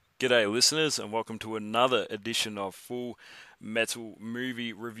G'day, listeners, and welcome to another edition of Full Metal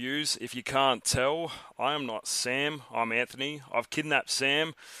Movie Reviews. If you can't tell, I am not Sam, I'm Anthony. I've kidnapped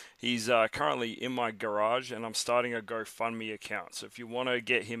Sam. He's currently in my garage, and I'm starting a GoFundMe account. So if you want to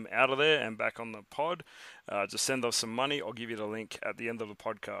get him out of there and back on the pod, just send us some money. I'll give you the link at the end of the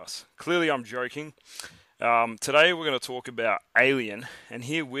podcast. Clearly, I'm joking. Today, we're going to talk about Alien, and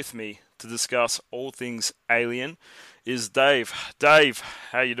here with me to discuss all things Alien is Dave. Dave,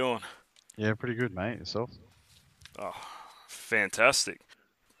 how you doing? Yeah, pretty good, mate. Yourself? Oh, fantastic.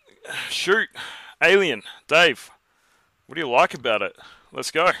 Shoot, Alien, Dave, what do you like about it? Let's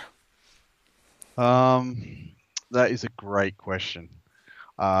go. Um, that is a great question.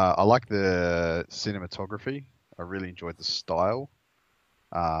 I like the cinematography. I really enjoyed the style.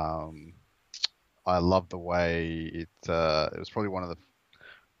 Um, I love the way it was probably one of the.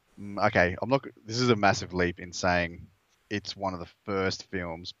 Okay, I'm not. This is a massive leap in saying it's one of the first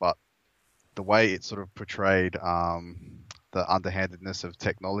films, but the way it sort of portrayed the underhandedness of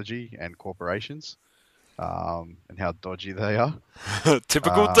technology and corporations, and how dodgy they are.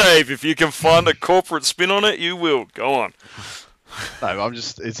 Typical Uh, Dave. If you can find a corporate spin on it, you will. Go on. No, I'm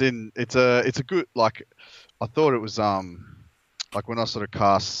just it's a good like I thought it was like when I sort of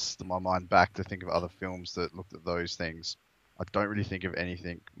cast my mind back to think of other films that looked at those things, I don't really think of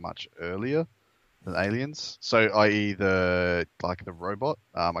anything much earlier than Aliens. So i.e. the robot,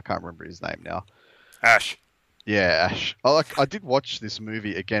 I can't remember his name now. Ash. Yeah, Ash. I did watch this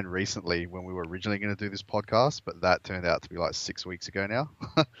movie again recently when we were originally going to do this podcast, but that turned out to be like 6 weeks ago now.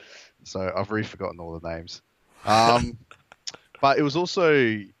 So I've really forgotten all the names. Um, But it was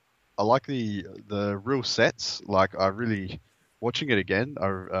also I like the real sets. Like I really watching it again.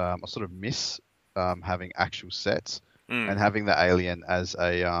 I sort of miss having actual sets Mm. and having the alien as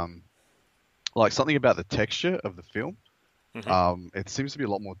a like something about the texture of the film. hmm It seems to be a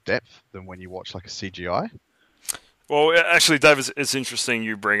lot more depth than when you watch like a CGI. Well, actually, Dave, it's interesting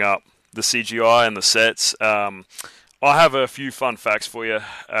you bring up the CGI and the sets. I have a few fun facts for you.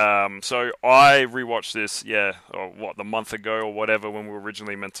 So I rewatched this, the month ago or whatever when we were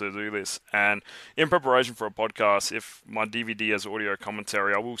originally meant to do this. And in preparation for a podcast, if my DVD has audio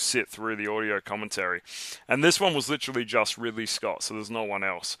commentary, I will sit through the audio commentary. And this one was literally just Ridley Scott, so there's no one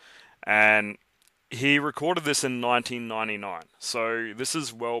else. And he recorded this in 1999. So this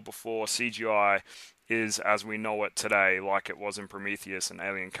is well before CGI is as we know it today, like it was in Prometheus and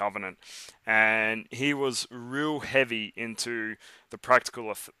Alien Covenant. And he was real heavy into the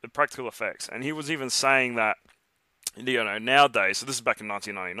practical effects. And he was even saying that nowadays, so this is back in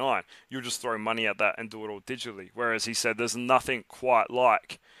 1999, you'll just throw money at that and do it all digitally. Whereas he said there's nothing quite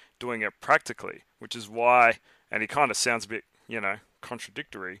like doing it practically, which is why, and he kind of sounds a bit,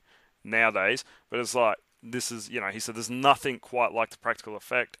 contradictory nowadays, but it's like, this is, he said there's nothing quite like the practical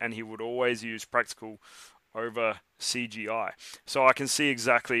effect, and he would always use practical over CGI. So I can see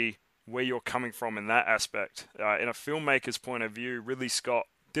exactly where you're coming from in that aspect. In a filmmaker's point of view, Ridley Scott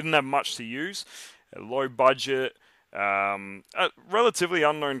didn't have much to use, a low budget, a relatively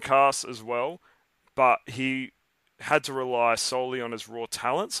unknown cast as well, but he had to rely solely on his raw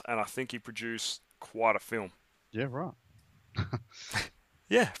talents, and I think he produced quite a film. Yeah, right.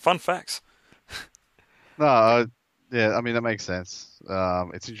 Yeah, fun facts. No, yeah, I mean that makes sense.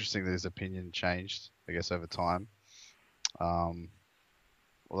 It's interesting that his opinion changed, I guess, over time. Um,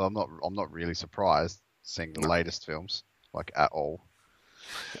 well, I'm not really surprised seeing the No, latest films like at all.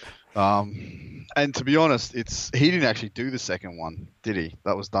 And to be honest, it's he didn't actually do the second one, did he?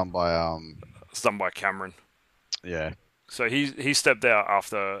 That was done by it's done by Cameron. yeah. So he stepped out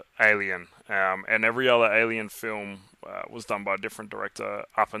after Alien, and every other Alien film was done by a different director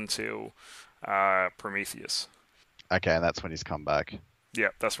up until Prometheus. Okay, and that's when he's come back. Yeah,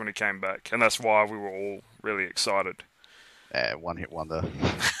 that's when he came back, and that's why we were all really excited. Yeah, one hit wonder.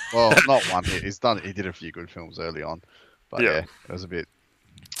 Well, not one hit. He did a few good films early on, but Yeah, yeah, it was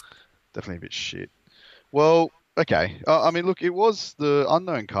definitely a bit shit. Well, okay. I mean, look, it was the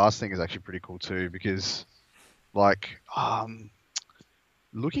unknown casting is actually pretty cool too because like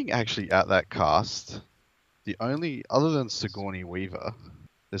looking actually at that cast, the only other than Sigourney Weaver,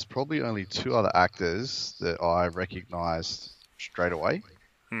 there's probably only two other actors that I recognized straight away.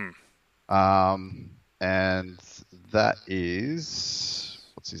 hmm. And that is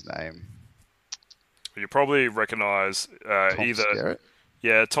what's his name? You probably recognise Tom either. Skerritt.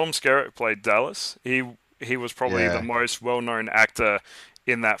 Yeah, Tom Skerritt played Dallas. He was probably the Yeah. most well-known actor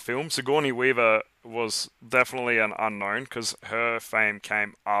in that film. Sigourney Weaver was definitely an unknown because her fame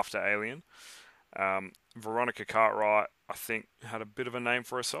came after Alien. Veronica Cartwright, I think, had a bit of a name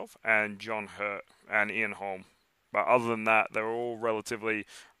for herself, and John Hurt and Ian Holm. But other than that, they were all relatively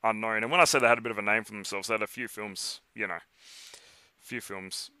unknown. And when I say they had a bit of a name for themselves, they had a few films, few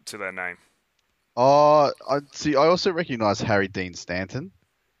films to their name. I see. I also recognize Harry Dean Stanton.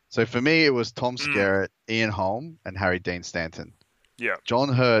 So for me, it was Tom Mm, Skerritt, Ian Holm, and Harry Dean Stanton. yeah. John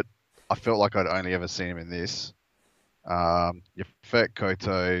Hurt, I felt like I'd only ever seen him in this. Yafet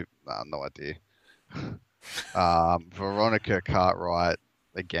Koto, no idea. Veronica Cartwright,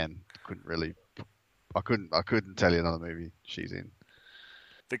 again, I couldn't tell you another movie she's in.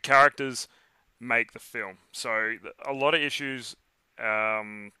 The characters make the film. So a lot of issues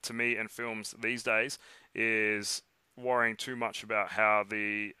to me in films these days is worrying too much about how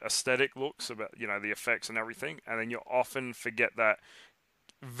the aesthetic looks, about the effects and everything, and then you often forget that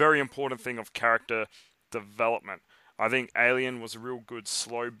very important thing of character development. I think Alien was a real good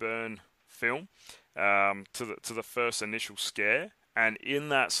slow burn film to the first initial scare, and in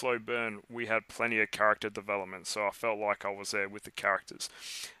that slow burn, we had plenty of character development. So I felt like I was there with the characters.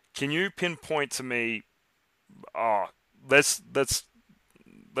 Can you pinpoint to me? Oh, let's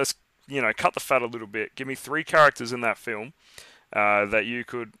cut the fat a little bit. Give me three characters in that film that you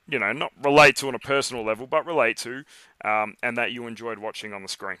could not relate to on a personal level, but relate to, and that you enjoyed watching on the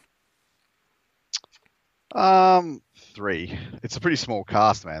screen. Three. It's a pretty small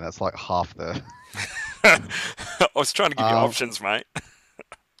cast, man. That's like half the. I was trying to give you Um, options, mate.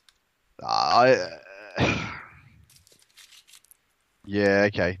 I. Yeah.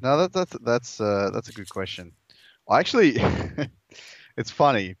 Okay. No, that's a good question. I actually, it's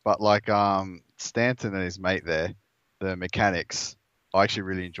funny, but like Stanton and his mate there, the mechanics, I actually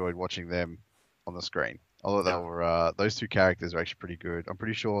really enjoyed watching them on the screen. I thought they Yeah, were those two characters are actually pretty good. I'm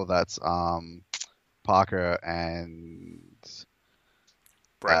pretty sure that's Parker and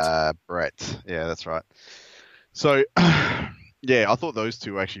Brett. Brett. Yeah, that's right. So yeah, I thought those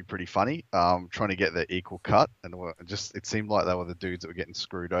two were actually pretty funny. Trying to get the equal cut, and just it seemed like they were the dudes that were getting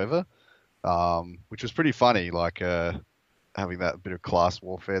screwed over, which was pretty funny. Like having that bit of class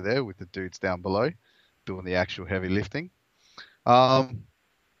warfare there with the dudes down below doing the actual heavy lifting. Um,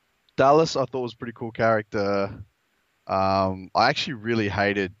 Dallas, I thought was a pretty cool character. I actually really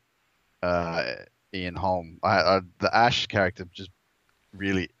hated uh, Ian Holm. The Ash character just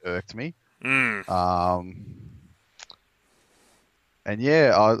really irked me. Mm. Um, and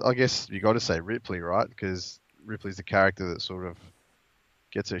yeah, I guess you got to say Ripley, right? Because Ripley's the character that sort of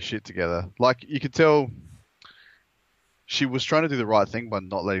gets her shit together. Like you could tell she was trying to do the right thing by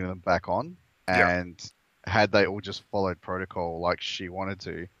not letting them back on, Yeah. and had they all just followed protocol like she wanted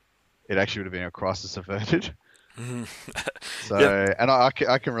to, it actually would have been a crisis averted. Mhm. So, Yeah. and I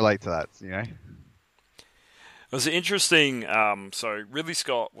can relate to that, you know. It was interesting. So Ridley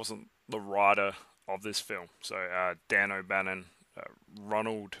Scott wasn't the writer of this film. So Dan O'Bannon,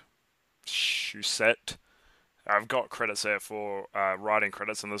 Ronald Shusett. I've got credits there for writing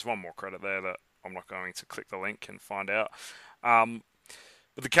credits, and there's one more credit there that I'm not going to click the link and find out. Um,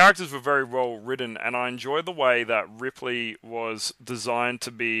 but the characters were very well written, and I enjoyed the way that Ripley was designed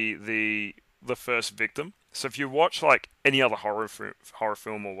to be the first victim. So if you watch like any other horror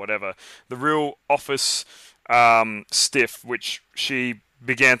film or whatever, the real office stiff, which she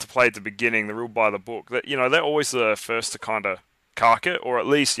began to play at the beginning, the real by the book, that they're always the first to kind of cark it, or at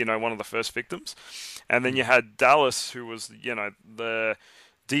least one of the first victims. And then you had Dallas, who was the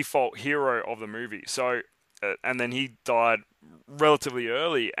default hero of the movie. So and then he died relatively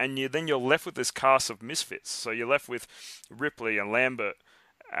early, and then you're left with this cast of misfits. So you're left with Ripley and Lambert,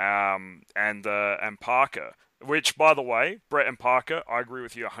 and Parker. Which, by the way, Brett and Parker, I agree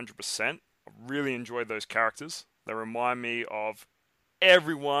with you 100%. I really enjoyed those characters. They remind me of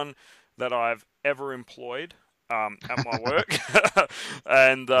everyone that I've ever employed at my work,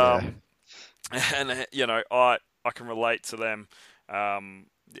 and Yeah, I can relate to them.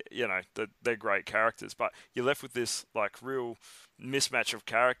 They're great characters, but you're left with this like real mismatch of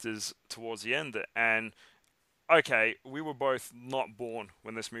characters towards the end. And okay, we were both not born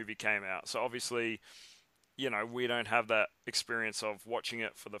when this movie came out, so obviously, we don't have that experience of watching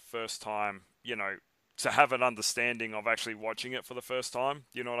it for the first time. To have an understanding of actually watching it for the first time.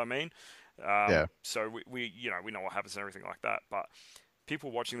 You know what I mean? yeah, So we know what happens and everything like that, but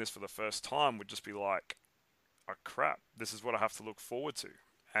people watching this for the first time would just be like, oh crap, this is what I have to look forward to.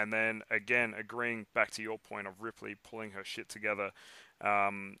 And then again, agreeing back to your point of Ripley pulling her shit together,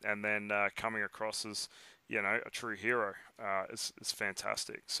 and then coming across as a true hero is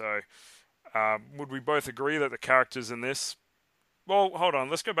fantastic. So, would we both agree that the characters in this? Well, hold on.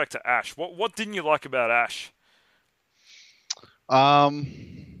 Let's go back to Ash. What didn't you like about Ash? um,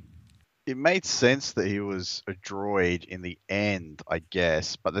 it made sense that he was a droid in the end, I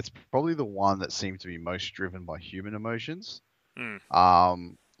guess, but that's probably the one that seemed to be most driven by human emotions.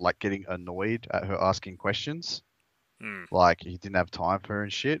 Mm, Like getting annoyed at her asking questions, mm. like he didn't have time for her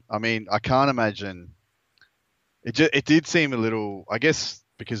and shit. I mean, I can't imagine. It did seem a little, I guess,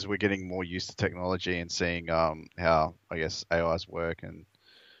 because we're getting more used to technology and seeing how I guess AIs work, and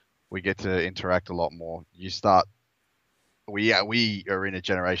we get to interact a lot more. You start we are in a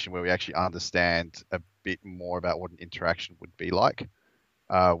generation where we actually understand a bit more about what an interaction would be like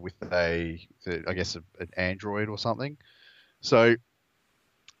with I guess, an android or something. So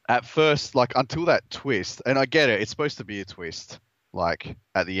at first, like until that twist, and I get it, it's supposed to be a twist, like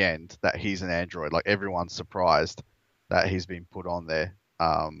at the end that he's an android. Like everyone's surprised that he's been put on there,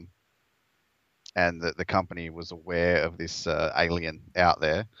 and that the company was aware of this alien out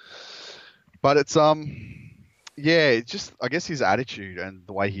there. But it's yeah, it's just I guess his attitude and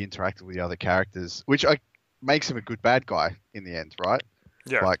the way he interacted with the other characters, which makes him a good bad guy in the end, right?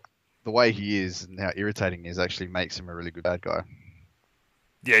 Yeah. Like the way he is and how irritating he is actually makes him a really good bad guy.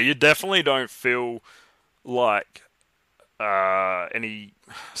 Yeah, you definitely don't feel like any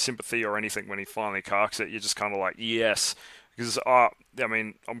sympathy or anything when he finally carks it. You're just kind of like, yes. Because, I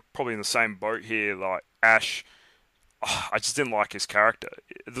mean, I'm probably in the same boat here. Like, Ash, I just didn't like his character.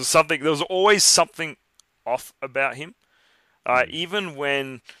 There was always something off about him. Mm. Even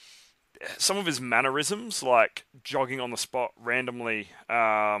when some of his mannerisms, like jogging on the spot randomly,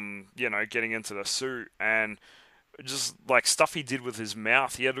 getting into the suit and just like stuff he did with his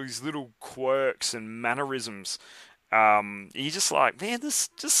mouth. He had these little quirks and mannerisms. You just like, man, there's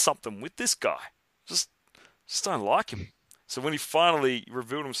just something with this guy. Just, just don't like him. So when he finally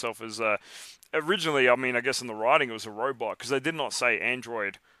revealed himself as, originally, I mean, I guess in the writing it was a robot because they did not say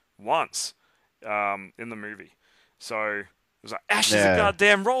android once, in the movie. So it was like Ash is a Yeah,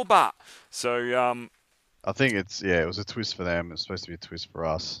 goddamn robot. So I think it was a twist for them. It's supposed to be a twist for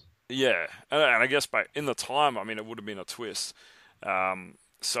us. yeah, and I guess back in the time, I mean, it would have been a twist.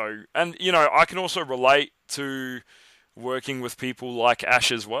 So, and I can also relate to working with people like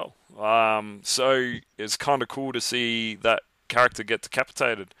Ash as well. So it's kind of cool to see that character get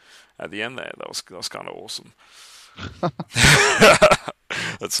decapitated at the end there. That was kind of awesome.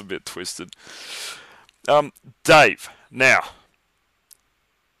 That's a bit twisted. Dave, now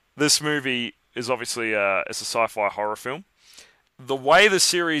this movie is obviously it's a sci-fi horror film. The way the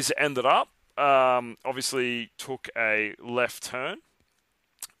series ended up, obviously took a left turn,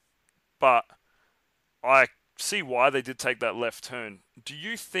 but I see why they did take that left turn. Do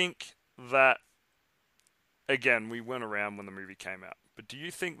you think that, again, we weren't around when the movie came out, but do you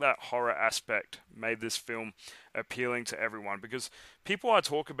think that horror aspect made this film appealing to everyone? Because people I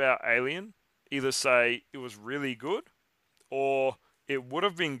talk about Alien either say it was really good or it would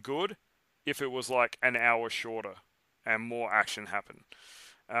have been good if it was like an hour shorter and more action happened.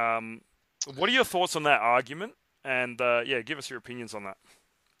 Um, what are your thoughts on that argument? And yeah, give us your opinions on that.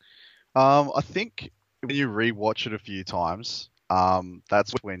 I think when you rewatch it a few times,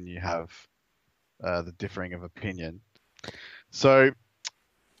 that's when you have the differing of opinion. So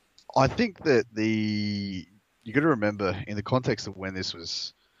I think that you got to remember in the context of when this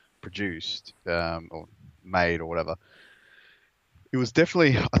was produced, or made or whatever, it was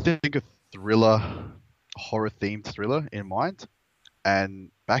definitely, I think, a thriller, horror themed thriller in mind.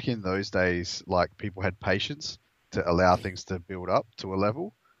 And back in those days, like people had patience to allow things to build up to a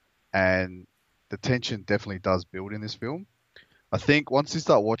level, and the tension definitely does build in this film. I think once you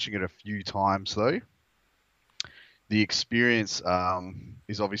start watching it a few times, though, the experience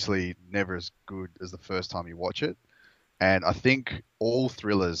is obviously never as good as the first time you watch it. And I think all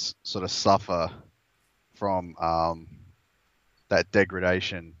thrillers sort of suffer from that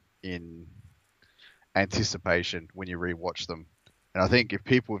degradation in anticipation when you rewatch them. And I think if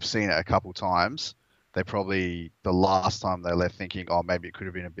people have seen it a couple times, they probably, the last time they left thinking, oh, maybe it could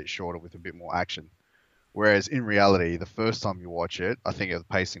have been a bit shorter with a bit more action. Whereas in reality, the first time you watch it, I think the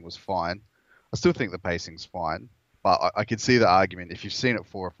pacing was fine. I still think the pacing's fine, but I could see the argument. If you've seen it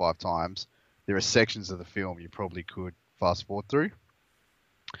 4 or 5 times, there are sections of the film you probably could fast forward through.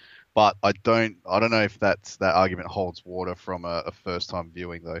 But I don't know if that argument holds water from a first time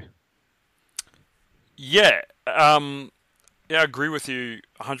viewing though. Yeah, yeah, I agree with you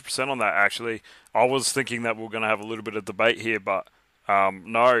 100% on that. Actually, I was thinking that we are going to have a little bit of debate here, but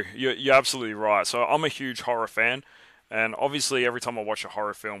no, you're absolutely right. So I'm a huge horror fan, and obviously every time I watch a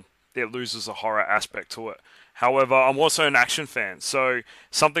horror film, it loses a horror aspect to it. However, I'm also an action fan, so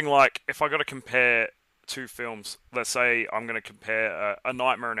something like if I got to compare two films, let's say I'm going to compare a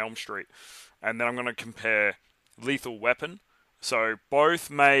Nightmare on Elm Street, and then I'm going to compare Lethal Weapon. So both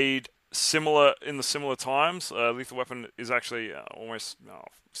made similar in the similar times. Lethal Weapon is actually almost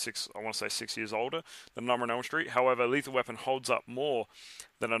 6 years older than Nightmare on Elm Street. However, Lethal Weapon holds up more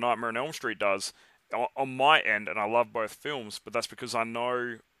than A Nightmare on Elm Street does on my end, and I love both films, but that's because I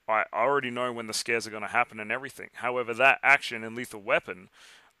already know when the scares are going to happen and everything. However, that action in Lethal Weapon,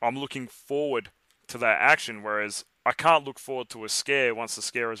 I'm looking forward to that action, whereas I can't look forward to a scare once the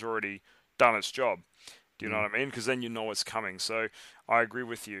scare has already done its job. Do you know Mm. what I mean? Because then you know it's coming. So I agree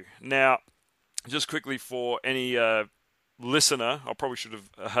with you. Now, just quickly for any listener, I probably should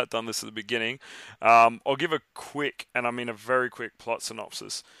have done this at the beginning. I'll give a quick, and I mean a very quick plot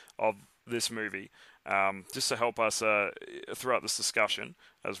synopsis of this movie, just to help us throughout this discussion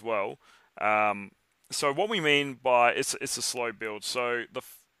as well. So what we mean by it's a slow build. So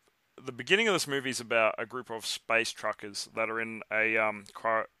the beginning of this movie is about a group of space truckers that are in a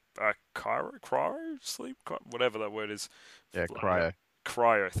cryo sleep, whatever that word is. Yeah, cryo.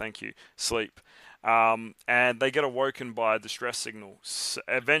 Cryo, thank you, sleep. And they get awoken by a distress signal.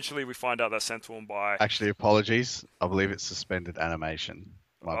 Eventually, we find out that's sent to them by Actually, apologies. I believe it's suspended animation.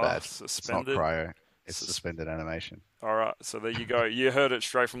 My bad. It's not suspended. cryo. It's suspended animation. All right, so there you go. You heard it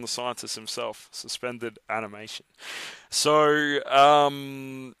straight from the scientist himself. Suspended animation. So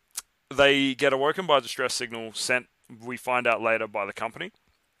they get awoken by a distress signal sent. We find out later by the company,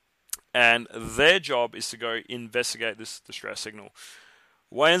 and their job is to go investigate this distress signal.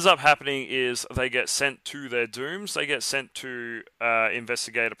 What ends up happening is they get sent to their dooms. They get sent to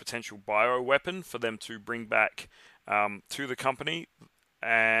investigate a potential bioweapon for them to bring back to the company.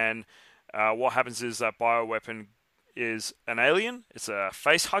 And what happens is that bioweapon is an alien. It's a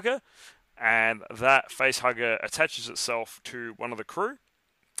face hugger. And that face hugger attaches itself to one of the crew.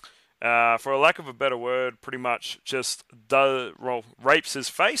 For a lack of a better word, pretty much just rapes his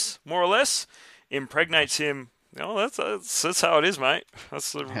face, more or less, impregnates him. That's how it is, mate.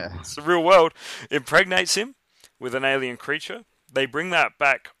 That's the real world. Impregnates him with an alien creature. They bring that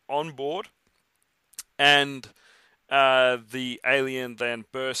back on board, and the alien then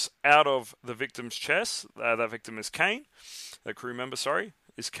bursts out of the victim's chest. That victim is Kane. The crew member,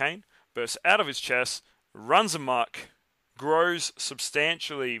 is Kane. Bursts out of his chest, runs amok, grows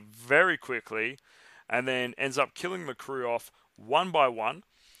substantially very quickly, and then ends up killing the crew off one by one,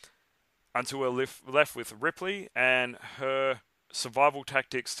 until we're left with Ripley and her survival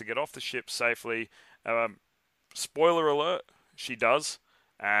tactics to get off the ship safely. Spoiler alert, she does,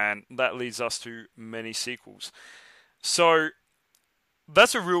 and that leads us to many sequels. So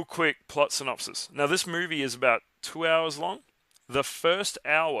that's a real quick plot synopsis. Now, this movie is about 2 hours long. The first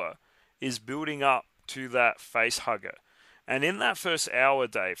hour is building up to that face hugger. And in that first hour,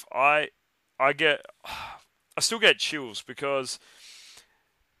 Dave, I still get chills because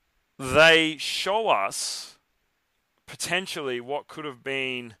they show us potentially what could have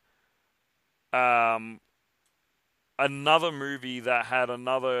been another movie that had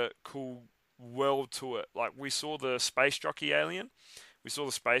another cool world to it. Like, we saw the space jockey alien, we saw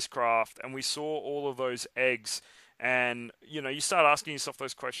the spacecraft, and we saw all of those eggs. And, you start asking yourself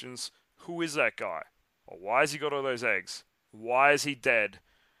those questions. Who is that guy? Or why has he got all those eggs? Why is he dead?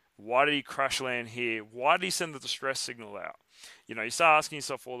 Why did he crash land here? Why did he send the distress signal out? You start asking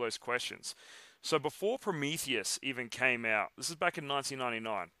yourself all those questions. So before Prometheus even came out, this is back in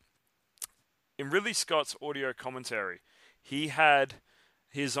 1999, in Ridley Scott's audio commentary, he had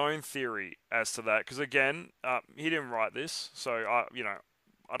his own theory as to that. Because again, he didn't write this, so I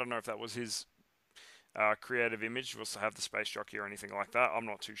don't know if that was his creative image, was to have the space jockey or anything like that. I'm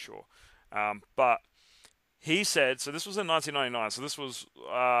not too sure. But he said, so this was in 1999, so this was,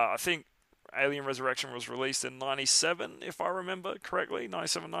 I think, Alien Resurrection was released in 97, if I remember correctly,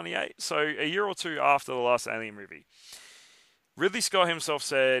 97, 98. So a year or two after the last Alien movie. Ridley Scott himself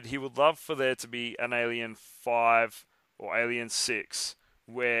said he would love for there to be an Alien 5 or Alien 6,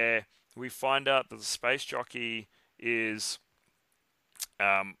 where we find out that the space jockey is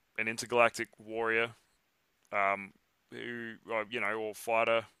an intergalactic warrior, who, or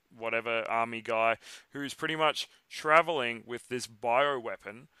fighter, whatever, army guy, who's pretty much traveling with this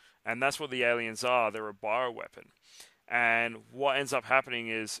bioweapon. And that's what the aliens are. They're a bioweapon. And what ends up happening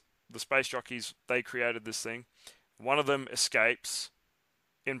is the space jockeys, they created this thing. One of them escapes,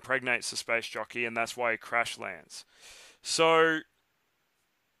 impregnates the space jockey, and that's why he crash lands. So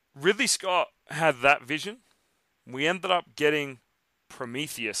Ridley Scott had that vision. We ended up getting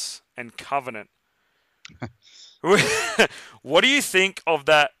Prometheus and Covenant. What do you think of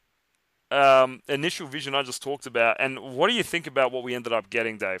that initial vision I just talked about, and what do you think about what we ended up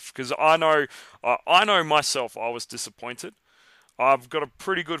getting, Dave? Because I know myself, I was disappointed. I've got a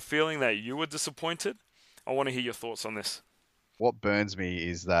pretty good feeling that you were disappointed. I want to hear your thoughts on this. what burns me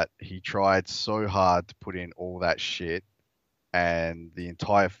is that he tried so hard to put in all that shit, and the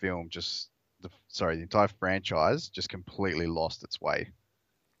entire film just, the entire franchise just completely lost its way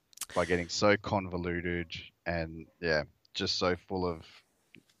by getting so convoluted and yeah, just so full of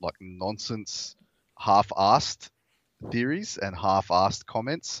like nonsense, half-assed theories and half-assed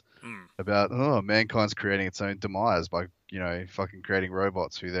comments Mm. about mankind's creating its own demise by fucking creating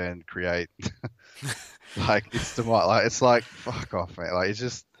robots who then create like its demise. Like it's like fuck off, man. Like it's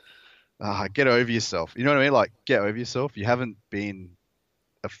just get over yourself. You know what I mean? Like get over yourself. You haven't been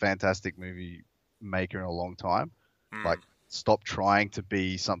a fantastic movie maker in a long time. Like Mm. stop trying to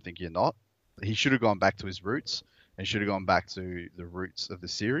be something you're not. He should have gone back to his roots and should have gone back to the roots of the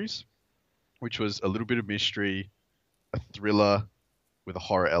series, which was a little bit of mystery, a thriller with a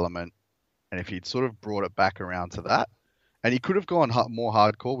horror element. And if he'd sort of brought it back around to that, and he could have gone more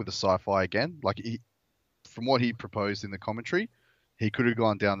hardcore with the sci-fi again, from what he proposed in the commentary, he could have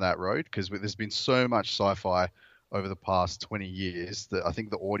gone down that road because there's been so much sci-fi over the past 20 years that I think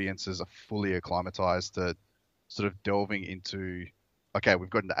the audiences are fully acclimatized to sort of delving into, okay,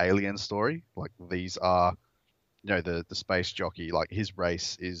 we've got an alien story. Like these are, the space jockey, like his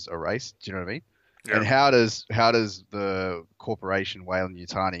race is a race. Do you know what I mean? Yeah. And how does the corporation Weyland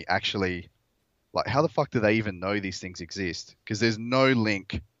Yutani actually, like, how the fuck do they even know these things exist? Because there's no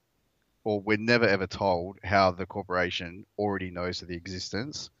link, or we're never ever told how the corporation already knows of the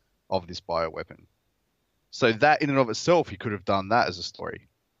existence of this bioweapon. So that in and of itself, he could have done that as a story.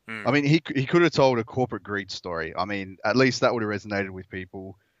 I Mm. mean, he could have told a corporate greed story. I mean, at least that would have resonated with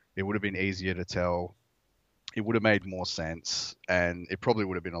people. It would have been easier to tell. It would have made more sense, and it probably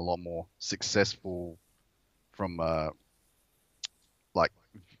would have been a lot more successful from like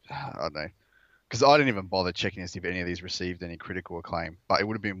I don't know, because I didn't even bother checking to see if any of these received any critical acclaim. But it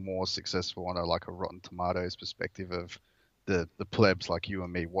would have been more successful on a Rotten Tomatoes perspective of the plebs like you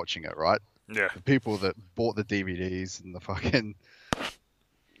and me watching it, right? Yeah. The people that bought the DVDs and the fucking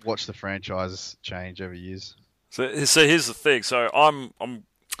watched the franchise change over years. So here's the thing. So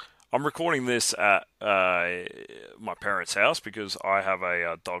I'm recording this at my parents' house because I have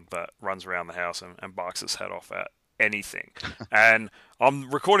a dog that runs around the house and barks its head off at anything. And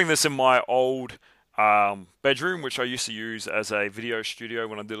I'm recording this in my old bedroom, which I used to use as a video studio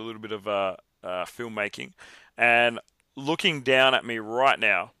when I did a little bit of filmmaking. And looking down at me right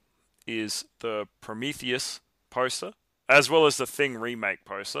now is the Prometheus poster, as well as the Thing remake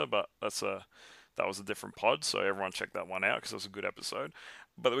poster, but that was a different pod, so everyone check that one out because it was a good episode.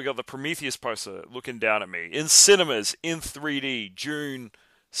 But we got the Prometheus poster looking down at me in cinemas in 3D, June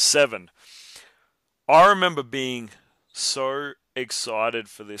 7. I remember being so excited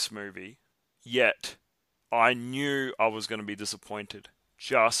for this movie, yet I knew I was going to be disappointed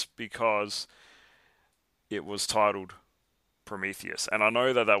just because it was titled Prometheus, and I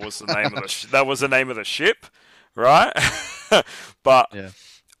know that that was the name of that was the name of the ship, right? But Yeah.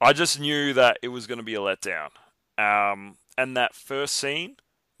 I just knew that it was going to be a letdown. And that first scene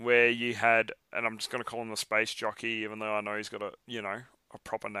where you had, and I'm just going to call him the space jockey, even though I know he's got a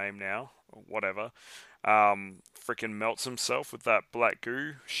proper name now, or whatever. Freaking melts himself with that black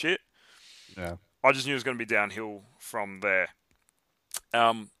goo shit. Yeah. I just knew it was going to be downhill from there.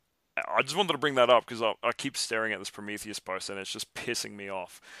 Um, I just wanted to bring that up because I keep staring at this Prometheus post and it's just pissing me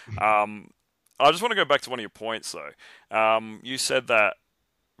off. I just want to go back to one of your points though. You said that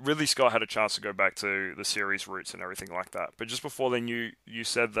Ridley Scott had a chance to go back to the series roots and everything like that. But just before then, you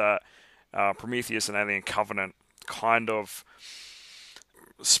said that Prometheus and Alien Covenant kind of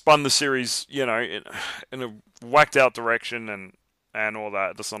spun the series, in a whacked out direction and all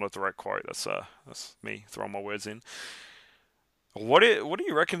that. That's not a direct quote. That's me throwing my words in. What do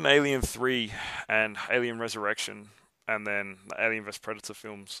you reckon Alien 3 and Alien Resurrection and then the Alien vs Predator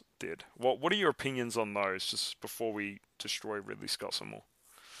films did? What are your opinions on those? Just before we destroy Ridley Scott some more.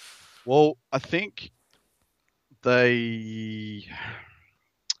 Well, I think they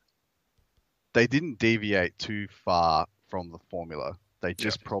they didn't deviate too far from the formula. They Yeah,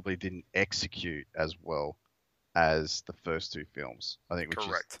 just probably didn't execute as well as the first two films, I think, which is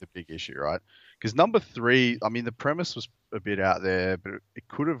correct. the big issue, right? Because number three, I mean, the premise was a bit out there, but it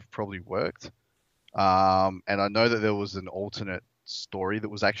could have probably worked. And I know that there was an alternate story that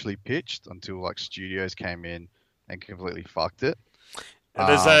was actually pitched until like studios came in and completely fucked it. And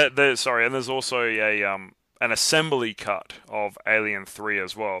there's also an assembly cut of Alien 3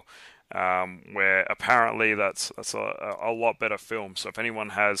 as well, where apparently that's a lot better film. So if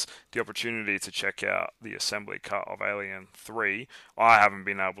anyone has the opportunity to check out the assembly cut of Alien 3, I haven't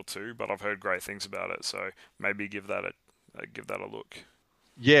been able to, but I've heard great things about it. So maybe give that a look.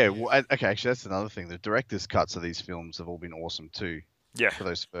 Yeah, well, okay, actually, that's another thing. The director's cuts of these films have all been awesome too, Yeah, for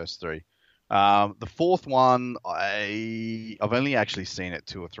those first three. The fourth one, I've only actually seen it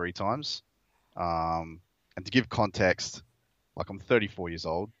two or three times. And to give context, like I'm 34 years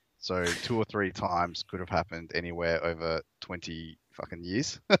old, so two or three times could have happened anywhere over 20 fucking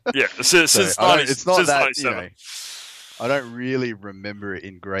years. yeah. Since So since I don't. ninety It's not since that, 97. I don't really remember it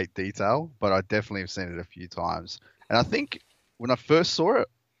in great detail, but I definitely have seen it a few times. And I think when I first saw it,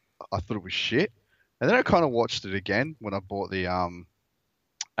 I thought it was shit. And then I kind of watched it again when I bought the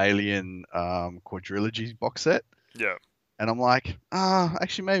Alien quadrilogy box set, Yeah, and I'm like,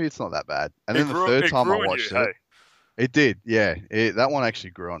 actually maybe it's not that bad. And it then the grew third it time I grew on you. watched it, Hey, it did, yeah. That one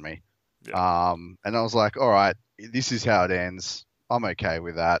actually grew on me. yeah, And I was like, all right, this is how it ends. I'm okay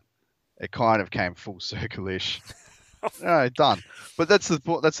with that. It kind of came full circle-ish. All right, done. But that's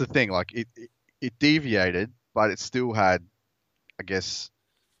the thing. Like it deviated, but it still had, I guess,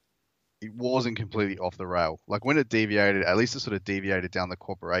 it wasn't completely off the rail. Like when it deviated, at least it sort of deviated down the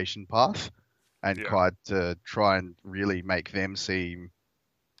corporation path and yeah. tried to try and really make them seem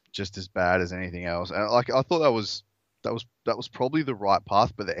just as bad as anything else. And like I thought that was probably the right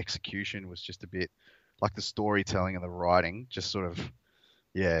path, but the execution was just a bit like the storytelling and the writing just sort of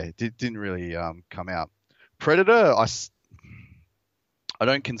yeah, didn't really come out. Predator, I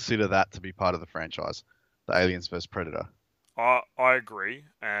don't consider that to be part of the franchise, the Aliens vs Predator. I agree,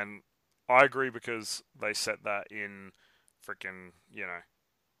 and I agree because they set that in freaking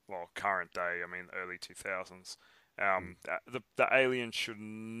well, current day. I mean, early 2000s. Mm. The alien should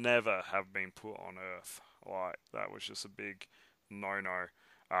never have been put on Earth. Like that was just a big no-no.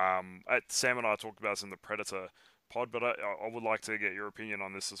 Sam and I talked about this in the Predator pod, but I would like to get your opinion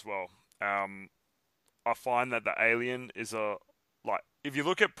on this as well. Um, I find that the alien is a like if you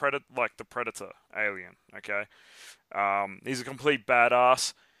look at Predator, like the Predator alien, okay, he's a complete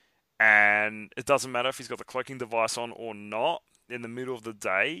badass, and it doesn't matter if he's got the cloaking device on or not. In the middle of the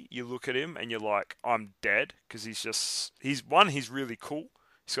day, you look at him and you're like, I'm dead because he's really cool.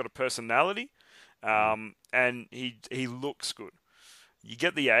 He's got a personality, Mm. and he looks good. You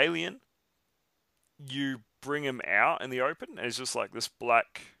get the alien, you bring him out in the open, and it's just like this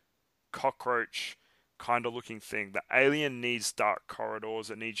black cockroach kind of looking thing. The alien needs dark corridors,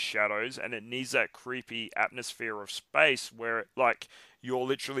 it needs shadows, and it needs that creepy atmosphere of space where like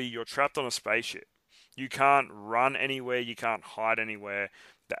you're trapped on a spaceship. You can't run anywhere, you can't hide anywhere.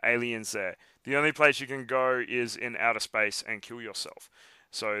 The alien's there. The only place you can go is in outer space and kill yourself.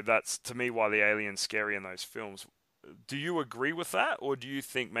 So that's to me why the alien's scary in those films. Do you agree with that, or do you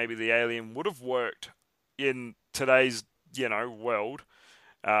think maybe the alien would have worked in today's world,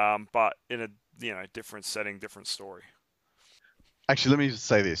 but in a different setting, different story. Actually, let me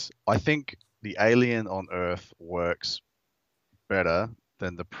say this. I think the alien on Earth works better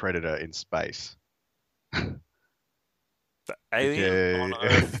than the Predator in space. The alien on Because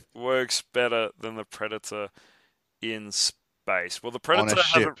Earth works better than the Predator in space. Well, the on a Predator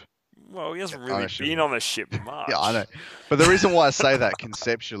ship, hasn't. Well, he hasn't on really a ship. been on the ship Yeah, I know. much. But the reason why I say that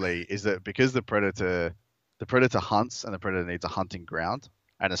conceptually is that because the predator hunts and the predator needs a hunting ground,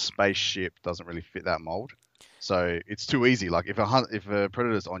 and a spaceship doesn't really fit that mold. So it's too easy. Like if a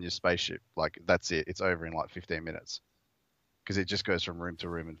predator's on your spaceship, like that's it. It's over in like 15 minutes because it just goes from room to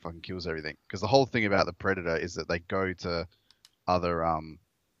room and fucking kills everything. Because the whole thing about the predator is that they go to other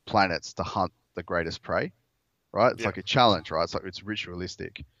planets to hunt the greatest prey, right? It's Yeah, like a challenge, right? It's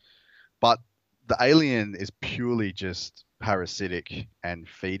ritualistic. But the alien is purely just parasitic and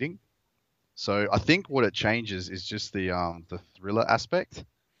feeding. So I think what it changes is just the thriller aspect,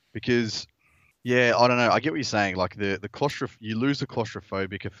 because yeah, I don't know. I get what you're saying. Like you lose the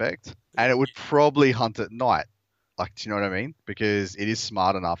claustrophobic effect, and it would probably hunt at night. Like, do you know what I mean? Because it is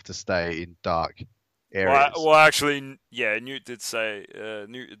smart enough to stay in dark areas. well, actually, yeah. Newt did say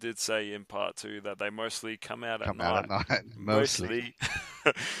in part two that they mostly come out at Come out at night. night mostly. Mostly.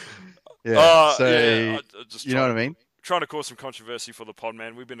 Yeah. So Yeah. I just you know what I mean? trying to cause some controversy for the pod,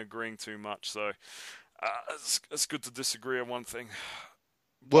 man. We've been agreeing too much, so it's good to disagree on one thing.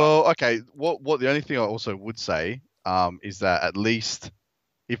 But Well, okay. What the only thing I also would say is that at least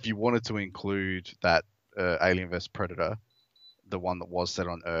if you wanted to include that Alien vs Predator, the one that was set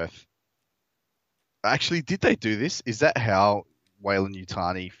on Earth, actually, did they do this? Is that how Wayland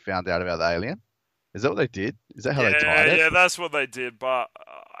Yutani found out about the alien? Is that what they did? Is that how they yeah, tied it? yeah, that's what they did. But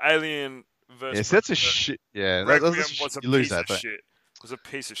Alien vs Yes, that's a Predator shit. Yeah, Requiem was a you lose piece that, of don't? shit. It was a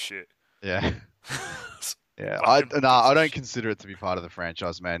piece of shit. Yeah, It's yeah. I fucking no, piece I of don't shit. consider it to be part of the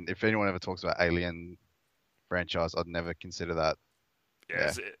franchise, man. If anyone ever talks about Alien franchise, I'd never consider that.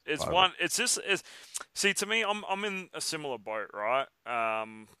 Yeah, Yeah, it's part of it. one. It's just it's, see to me, I'm in a similar boat, right?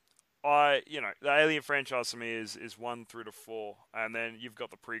 The Alien franchise to me is 1 through to 4, and then you've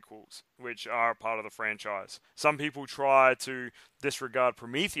got the prequels, which are a part of the franchise. Some people try to disregard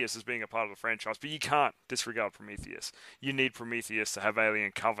Prometheus as being a part of the franchise, but you can't disregard Prometheus. You need Prometheus to have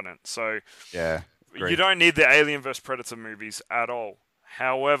Alien Covenant, so Yeah, you agreed. don't need the Alien vs Predator movies at all.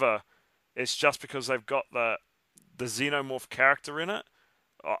 However, it's just because they've got the xenomorph character in it.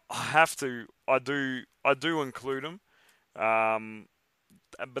 I have to. I do include them. Um,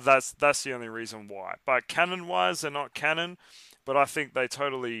 but that's the only reason why. But canon wise, they're not canon. But I think they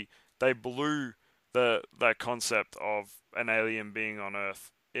blew the concept of an alien being on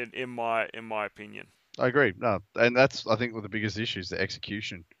Earth. In my opinion. I agree. No, and that's I think one of the biggest issues, the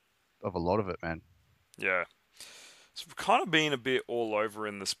execution of a lot of it, man. Yeah. So we've kind of been a bit all over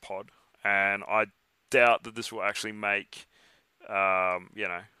in this pod, and I doubt that this will actually make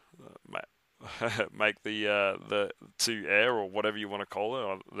make the to air or whatever you want to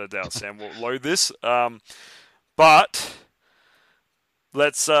call it. I doubt Sam will load this. But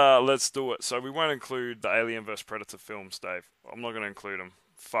let's do it. So we won't include the Alien vs Predator films, Dave. I'm not going to include them.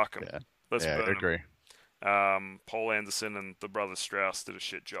 Fuck them. Yeah, Let's yeah, I burn them. agree. Paul Anderson and the brothers Strauss did a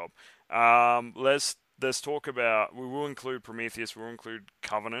shit job. Let's talk about. We will include Prometheus. We will include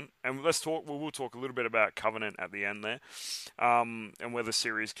Covenant, and let's talk. We will talk a little bit about Covenant at the end there, and where the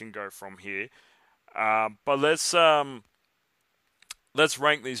series can go from here. But let's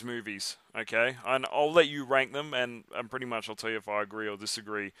rank these movies, okay? And I'll let you rank them, and pretty much I'll tell you if I agree or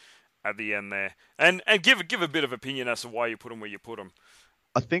disagree at the end there, and give a bit of opinion as to why you put them where you put them.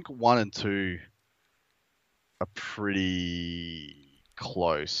 I think 1 and 2 are pretty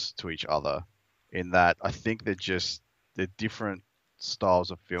close to each other in that I think they're different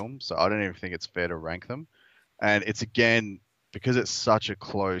styles of film, so I don't even think it's fair to rank them. And it's again because it's such a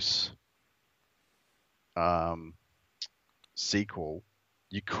close um, sequel,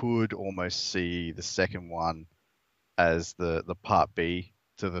 you could almost see the second one as the part B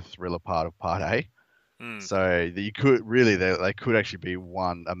to the thriller part of part A. Mm. So you could really they could actually be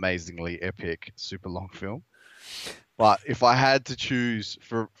one amazingly epic, super long film. But if I had to choose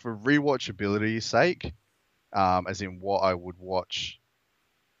for rewatchability's sake, as in what I would watch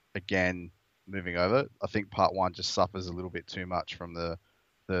again moving over, I think part one just suffers a little bit too much from the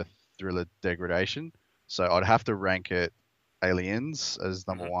thriller degradation. So I'd have to rank it Aliens as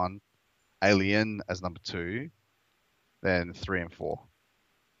number Mhm. one, Alien as number two, then 3 and 4.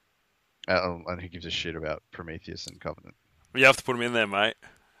 And who gives a shit about Prometheus and Covenant? You have to put them in there, mate.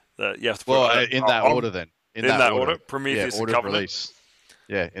 You have to put. Well, in that order then. In that order, Yeah, Prometheus and order of Covenant. release.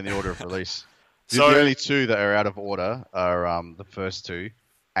 Yeah, in the order of release. So The only two that are out of order are the first two,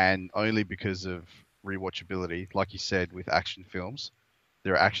 and only because of rewatchability. Like you said, with action films,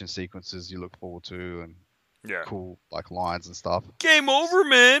 there are action sequences you look forward to and yeah, cool like lines and stuff. game over,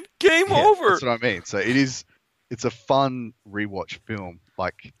 man. Game Yeah, over. that's what I mean. So it's a fun rewatch film.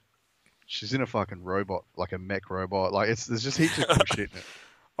 Like she's in a fucking robot, like a mech robot. Like there's just heaps of cool shit in it.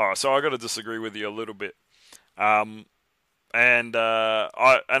 All right, so I got to disagree with you a little bit, and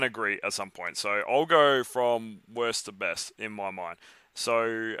agree at some point. So I'll go from worst to best in my mind.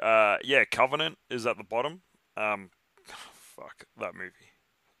 So yeah, Covenant is at the bottom. Fuck that movie.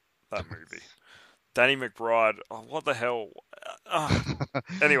 That movie. Danny McBride. Oh, what the hell?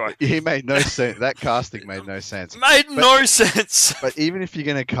 Anyway, He made no sense. That casting made no sense. made no sense. But even if you're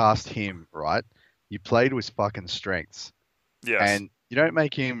gonna cast him, right, you played with fucking strengths, Yes. and you don't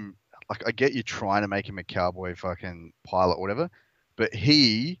make him like I get you trying to make him a cowboy fucking pilot, whatever, but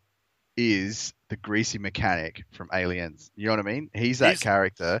he is the greasy mechanic from Aliens. You know what I mean? He's that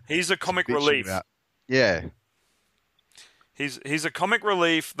character. He's a comic bitching relief. Yeah, He's a comic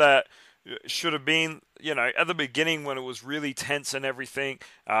relief that should have been, at the beginning when it was really tense and everything.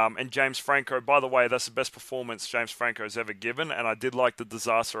 And James Franco, by the way, that's the best performance James Franco's ever given. And I did like the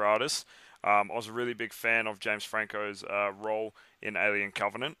Disaster Artist. I was a really big fan of James Franco's role in Alien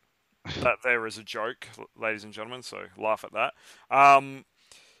Covenant. That there is a joke, ladies and gentlemen, so laugh at that.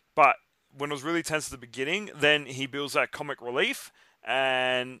 But when it was really tense at the beginning, then he builds that comic relief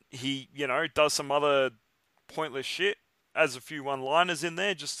and he, does some other pointless shit, as a few one-liners in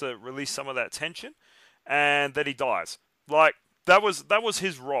there just to release some of that tension, and then he dies. Like that was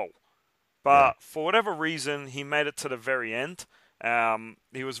his role, but for whatever reason, he made it to the very end.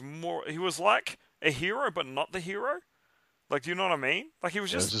 He was like a hero, but not the hero. Like, do you know what I mean? Like he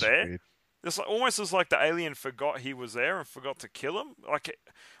was it was just just there. weird. It's like, almost as like the alien forgot he was there and forgot to kill him. Like,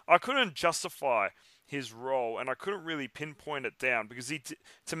 I couldn't justify his role, and I couldn't really pinpoint it down because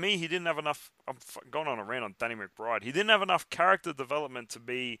to me, he didn't have enough. I'm going on a rant on Danny McBride. He didn't have enough character development to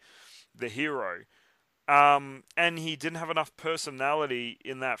be the hero. And he didn't have enough personality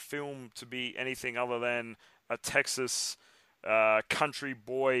in that film to be anything other than a Texas country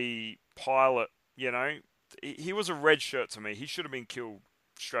boy pilot. You know, he was a red shirt to me. He should have been killed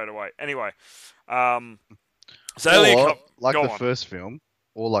straight away. Anyway, um, so Alien Or like go the on. first film,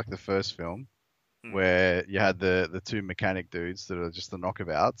 or like the first film, Mm, where you had the two mechanic dudes that are just the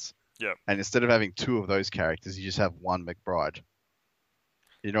knockabouts, yeah, and instead of having two of those characters, you just have one McBride.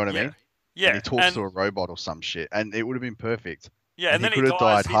 You know what I yeah, mean? And yeah, he talks to and a robot or some shit, and it would have been perfect. yeah, And and he then he could have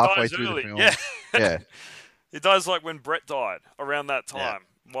dies. died He halfway dies through the early. Yeah, film. Yeah, he dies like when Brett died around that yeah, time.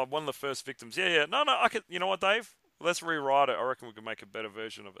 One of the first victims. Yeah, yeah. No, no. I could. You know what, Dave? Let's rewrite it. I reckon we can make a better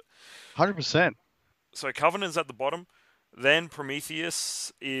version of it. 100%. So Covenant's at the bottom. Then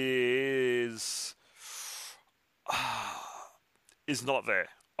Prometheus is not there.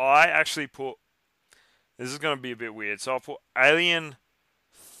 I actually put. This is going to be a bit weird. So I put Alien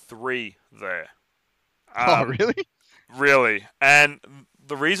 3 there. Oh, Um, really? really. And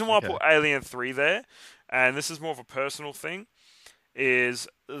the reason why I Okay. put Alien 3 there, and this is more of a personal thing, is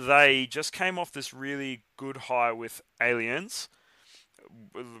they just came off this really good high with Aliens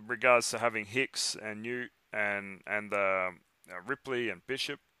with regards to having Hicks and Newt and Ripley and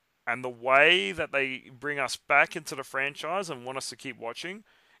Bishop, and the way that they bring us back into the franchise and want us to keep watching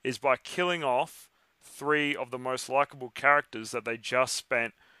is by killing off three of the most likable characters that they just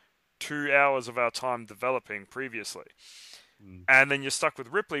spent 2 hours of our time developing previously. Mm. And then you're stuck with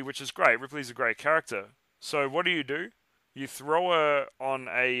Ripley, which is great. Ripley's a great character. So what do? You throw her on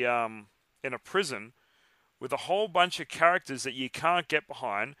a in a prison with a whole bunch of characters that you can't get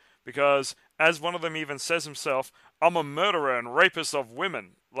behind because, as one of them even says himself, I'm a murderer and rapist of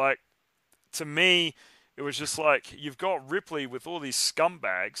women. Like, to me, it was just like, you've got Ripley with all these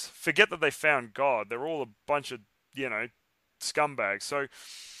scumbags. Forget that they found God. They're all a bunch of, you know, scumbags. So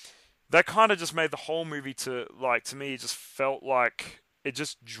that kind of just made the whole movie to me, it just felt like it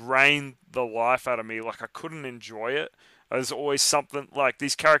just drained the life out of me. Like, I couldn't enjoy it. There's always something like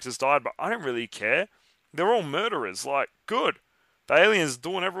these characters died, but I didn't really care. They're all murderers. Like, good. The alien's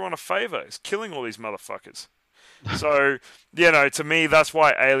doing everyone a favor. He's killing all these motherfuckers. So, to me, that's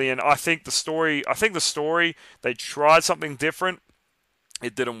why Alien. I think the story. They tried something different.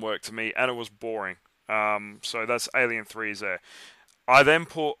 It didn't work to me, and it was boring. So that's Alien 3 is there. I then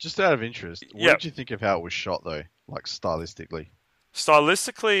put, Just out of interest, what yeah, did you think of how it was shot, though? Like stylistically.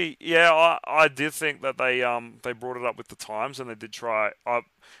 stylistically, yeah, I did think that they brought it up with the times, and they did try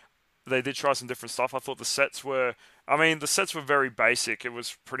some different stuff. I thought the sets were very basic. It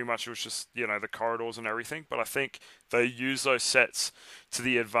was just, the corridors and everything. But I think they used those sets to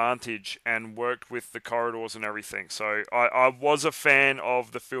the advantage and worked with the corridors and everything. So I was a fan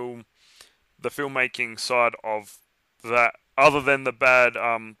of the filmmaking side of that. Other than the bad,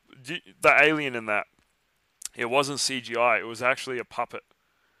 the alien in that, it wasn't CGI. It was actually a puppet.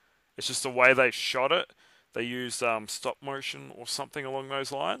 It's just the way they shot it. They used stop motion or something along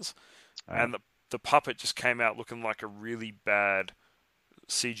those lines, Uh, and the puppet just came out looking like a really bad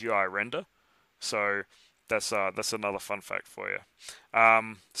CGI render. So that's another fun fact for you.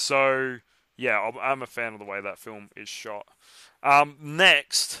 So yeah, I'm a fan of the way that film is shot.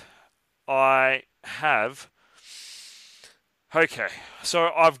 Next, I have okay.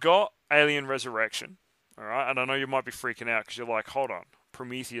 So I've got Alien Resurrection. All right, and I know you might be freaking out because you're like, hold on,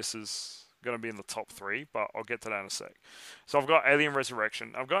 Prometheus is going to be in the top three, but I'll get to that in a sec. So I've got Alien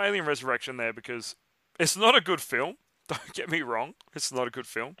Resurrection. I've got Alien Resurrection there because it's not a good film. Don't get me wrong, it's not a good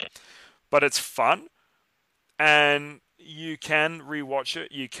film, but it's fun, and you can rewatch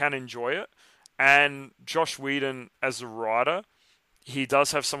it, you can enjoy it, and Josh Whedon as a writer, he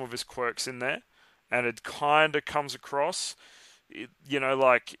does have some of his quirks in there, and it kind of comes across,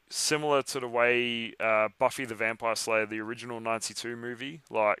 like similar to the way Buffy the Vampire Slayer, the original '92 movie,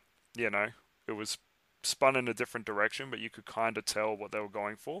 like, you know, it was spun in a different direction, but you could kind of tell what they were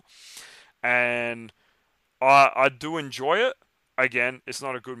going for. And I do enjoy it. Again, it's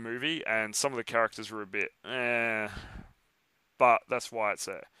not a good movie, and some of the characters were a bit but that's why it's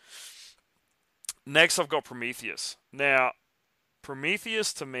there. Next, I've got Prometheus. Now,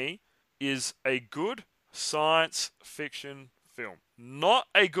 Prometheus to me is a good science fiction film. Not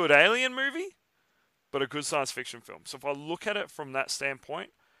a good alien movie, but a good science fiction film. So if I look at it from that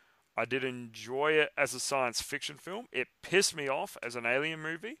standpoint, I did enjoy it as a science fiction film. It pissed me off as an alien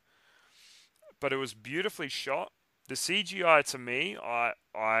movie, but it was beautifully shot. The CGI to me,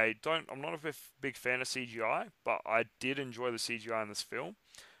 I'm not a big fan of CGI, but I did enjoy the CGI in this film.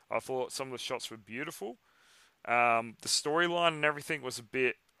 I thought some of the shots were beautiful. The storyline and everything was a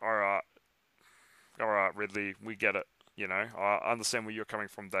bit all right, Ridley, we get it. You know, I understand where you're coming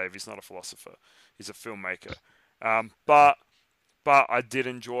from, Dave. He's not a philosopher; he's a filmmaker. Um, but but I did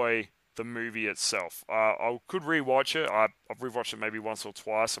enjoy the movie itself. I could rewatch it. I've rewatched it maybe once or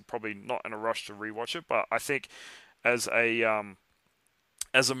twice. I'm probably not in a rush to rewatch it, but I think as a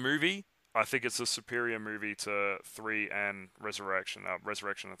movie, I think it's a superior movie to three and Resurrection.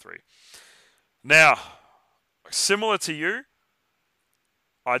 Resurrection and three. Now, similar to you,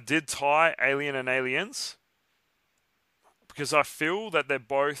 I did tie Alien and Aliens because I feel that they're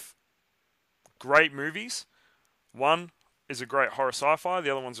both great movies. One is a great horror sci-fi.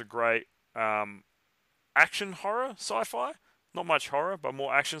 The other one's a great action horror sci-fi. Not much horror, but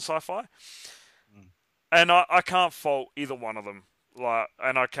more action sci-fi. Mm. And I can't fault either one of them. Like,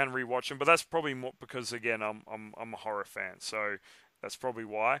 and I can rewatch them, but that's probably more because again I'm a horror fan, so that's probably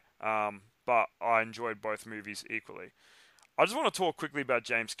why. But I enjoyed both movies equally. I just want to talk quickly about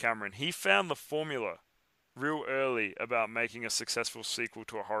James Cameron. He found the formula real early about making a successful sequel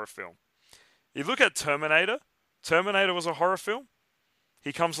to a horror film. You look at Terminator. Terminator was a horror film.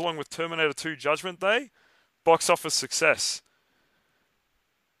 He comes along with Terminator 2 Judgment Day, box office success.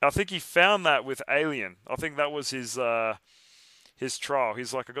 I think he found that with Alien. I think that was his trial.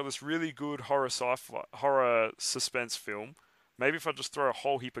 He's like, I got this really good horror sci-fi, horror suspense film. Maybe if I just throw a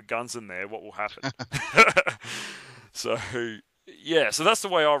whole heap of guns in there, what will happen? So yeah, so that's the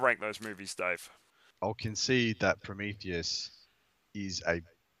way I rank those movies, Dave. I'll concede that Prometheus is a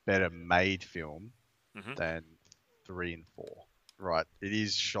better made film Hmm. than 3 and 4. Right, it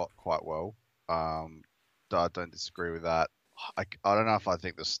is shot quite well. I don't disagree with that. I don't know if I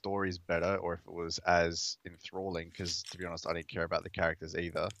think the story's better or if it was as enthralling, because to be honest, I didn't care about the characters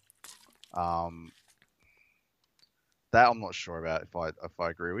either. Um, that I'm not sure about if I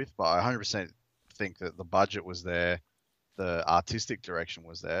agree with, but I 100% think that the budget was there, the artistic direction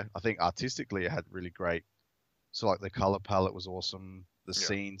was there. I think artistically it had really great. So like the color palette was awesome, the Yeah.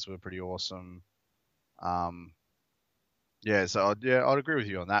 scenes were pretty awesome. Um, yeah, so I'd agree with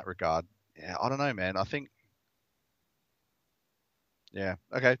you on that regard. Yeah, I don't know, man. I think yeah,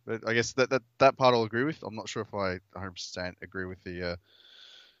 okay, but I guess that part I'll agree with. I'm not sure if I 100% agree with the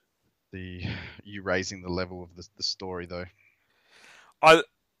you raising the level of the story though. I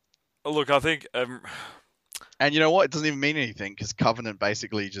look. I think And you know what? It doesn't even mean anything because Covenant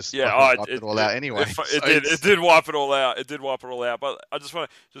basically just yeah. fucking wiped it all out anyway. So It it's did wipe it all out. It did wipe it all out. But I just want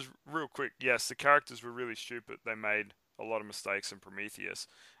to just real quick. Yes, the characters were really stupid. They made a lot of mistakes in Prometheus.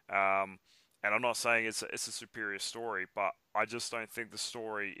 Um, and I'm not saying it's a superior story, but I just don't think the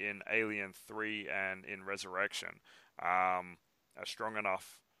story in Alien 3 and in Resurrection are strong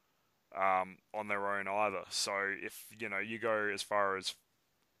enough on their own either. So if you go as far as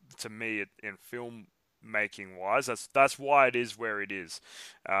to me in filmmaking wise, that's why it is where it is.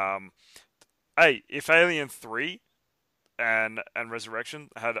 Um, hey, if Alien 3 and Resurrection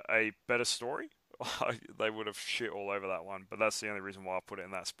had a better story, they would have shit all over that one. But that's the only reason why I put it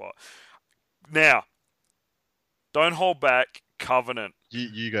in that spot. Now, don't hold back. Covenant.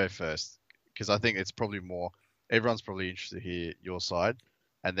 you go first because I think it's probably more. Everyone's probably interested to hear your side,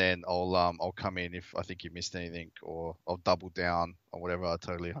 and then I'll come in if I think you missed anything, or I'll double down on whatever I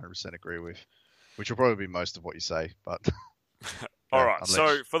totally 100% agree with, which will probably be most of what you say. But All yeah, right. unless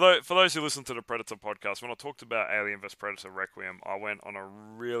So for those who listen to the Predator podcast, when I talked about Alien vs Predator Requiem, I went on a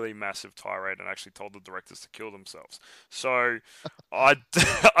really massive tirade and actually told the directors to kill themselves. So I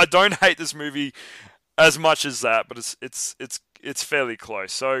I don't hate this movie as much as that, but it's fairly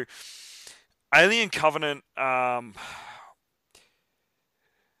close. So Alien Covenant,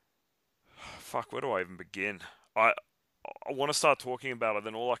 fuck, where do I even begin? I I want to start talking about it,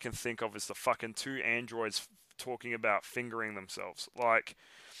 then all I can think of is the fucking two androids talking about fingering themselves. Like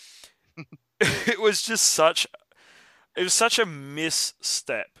it was just such a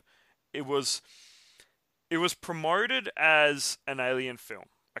misstep. It was it was promoted as an alien film,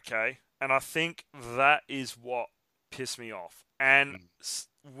 okay? And I think that is what pissed me off. And mm,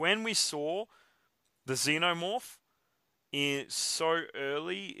 when we saw the xenomorph so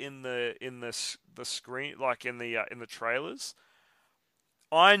early in the screen, like in the trailers,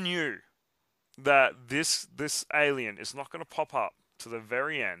 I knew that this alien is not going to pop up to the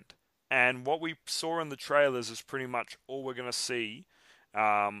very end, and what we saw in the trailers is pretty much all we're going to see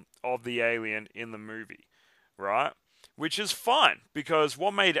of the alien in the movie, right? which is fine because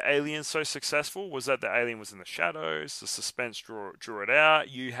what made Alien so successful was that the alien was in the shadows, the suspense drew it out,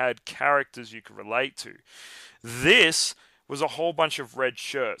 you had characters you could relate to. This was a whole bunch of red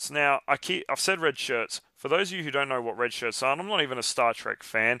shirts. Now, I've said red shirts. For those of you who don't know what red shirts are, and I'm not even a Star Trek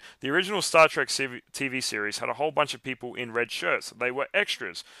fan, the original Star Trek TV series had a whole bunch of people in red shirts. They were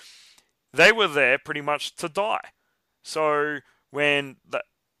extras. They were there pretty much to die. So when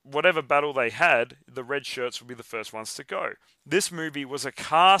whatever battle they had, the red shirts would be the first ones to go. This movie was a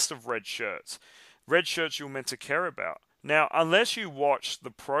cast of red shirts. Red shirts you were meant to care about. Now, unless you watched the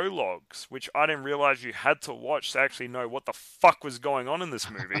prologues, which I didn't realize you had to watch to actually know what the fuck was going on in this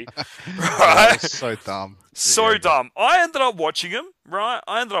movie, Yeah, right? it was so dumb. So dumb. I ended up watching him, right?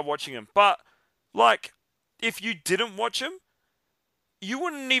 But, like, if you didn't watch him, you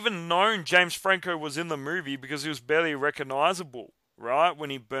wouldn't even known James Franco was in the movie because he was barely recognizable, right?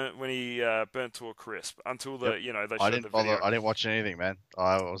 When he burnt to a crisp until Yep. they I showed didn't the bother. video. I didn't watch anything, man.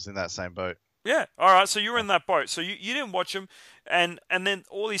 I was in that same boat. Yeah, all right. So you were in that boat. So you didn't watch him, and then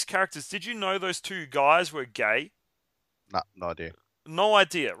all these characters. Did you know those two guys were gay? Nah, no idea. No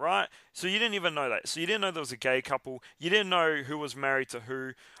idea, right? So you didn't even know that. So you didn't know there was a gay couple. You didn't know who was married to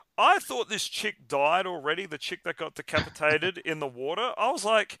who. I thought this chick died already. The chick that got decapitated in the water. I was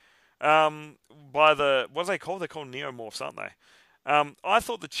like, by the what are they called? They're called neomorphs, aren't they? I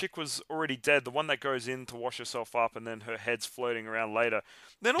thought the chick was already dead, the one that goes in to wash herself up and then her head's floating around later.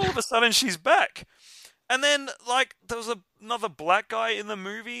 Then all of a sudden she's back. And then, like, there was another black guy in the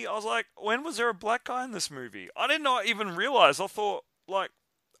movie. I was like, when was there a black guy in this movie? I did not even realize. I thought, like,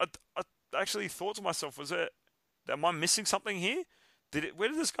 I actually thought to myself, am I missing something here? Where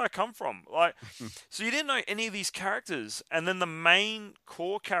did this guy come from? Like, so you didn't know any of these characters. And then the main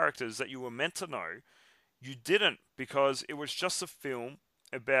core characters that you were meant to know, you didn't, because it was just a film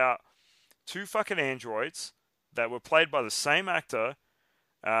about two fucking androids that were played by the same actor,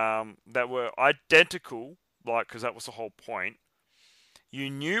 that were identical, like, because that was the whole point.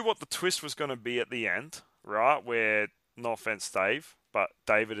 You knew what the twist was going to be at the end, right? Where, no offense, Dave, but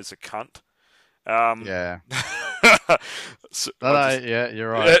David is a cunt. Yeah. So, Yeah,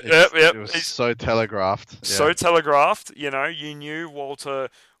 you're right. Yep. It was so telegraphed. So telegraphed. You knew Walter.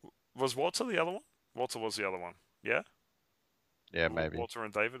 Was Walter the other one? Walter was the other one. Yeah? Yeah, maybe. Walter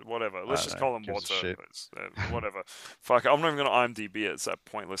and David? Whatever. Let's just call him Walter. Whatever. Fuck, I'm not even going to IMDb it. It's that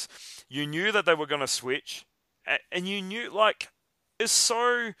pointless. You knew that they were going to switch, and you knew, like,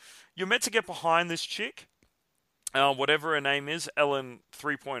 you're meant to get behind this chick, whatever her name is, Ellen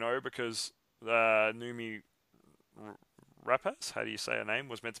 3.0, because Numi Rapaz, how do you say her name,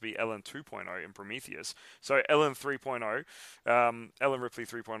 was meant to be Ellen 2.0 in Prometheus. So Ellen 3.0, Ellen Ripley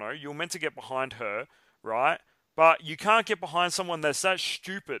 3.0, you're meant to get behind her, right? But you can't get behind someone that's that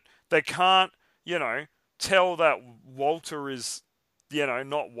stupid. They can't, tell that Walter is,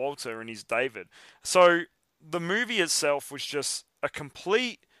 not Walter and he's David. So the movie itself was just a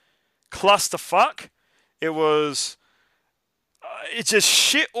complete clusterfuck. It was, it just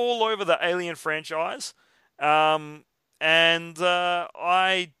shit all over the Alien franchise. You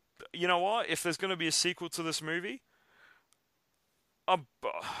know what? If there's going to be a sequel to this movie, I'm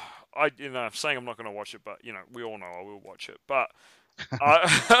saying I'm not going to watch it, but we all know I will watch it. But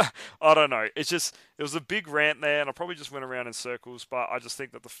I don't know. It was a big rant there, and I probably just went around in circles. But I just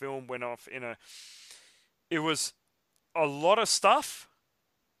think that the film went off it was a lot of stuff.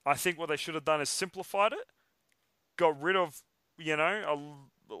 I think what they should have done is simplified it, got rid of a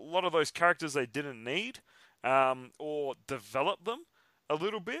lot of those characters they didn't need, or developed them a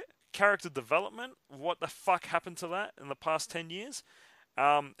little bit. Character development. What the fuck happened to that in the past 10 years?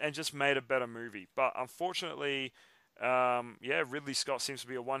 And just made a better movie. But unfortunately, Ridley Scott seems to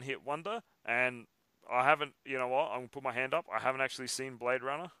be a one-hit wonder, and I haven't, I'm going to put my hand up, I haven't actually seen Blade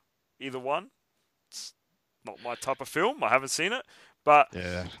Runner, either one. It's not my type of film, I haven't seen it, but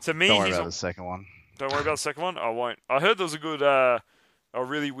to me, don't worry about the second one. Don't worry about the second one? I won't. I heard there was a good, a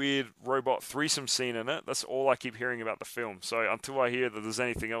really weird robot threesome scene in it. That's all I keep hearing about the film, so until I hear that there's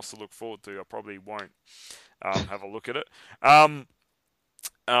anything else to look forward to, I probably won't have a look at it.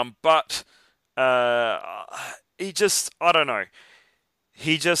 But he just, I don't know.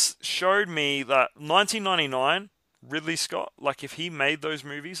 He just showed me that 1999, Ridley Scott, like if he made those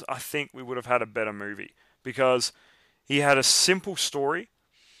movies, I think we would have had a better movie. Because he had a simple story.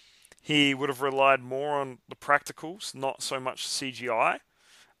 He would have relied more on the practicals, not so much CGI.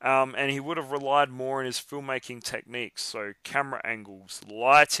 And he would have relied more on his filmmaking techniques. So camera angles,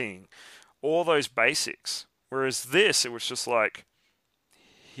 lighting, all those basics. Whereas this, it was just like,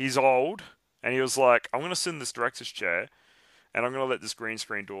 he's old, and he was like, I'm going to sit in this director's chair, and I'm going to let this green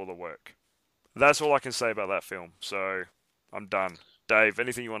screen do all the work. That's all I can say about that film. So I'm done. Dave,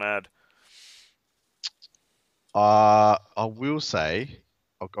 anything you want to add? I will say,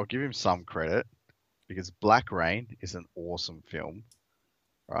 I'll give him some credit because Black Rain is an awesome film,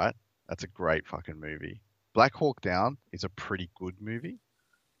 right? That's a great fucking movie. Black Hawk Down is a pretty good movie.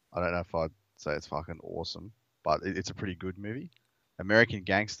 I don't know if I'd say it's fucking awesome, but it's a pretty good movie. American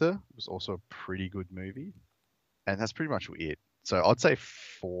Gangster was also a pretty good movie, and that's pretty much it. So I'd say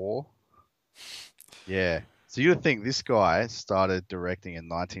four. Yeah. So you would think this guy started directing in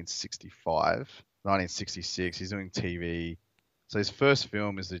 1965, 1966. He's doing TV. So his first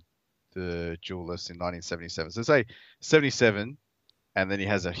film is the Duelist in 1977. So say 77, and then he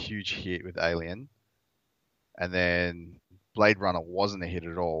has a huge hit with Alien, and then Blade Runner wasn't a hit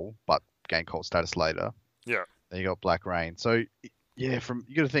at all, but gained cult status later. Yeah. Then you got Black Rain. So yeah,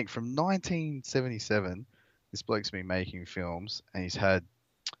 you got to think from 1977, this bloke's been making films, and he's had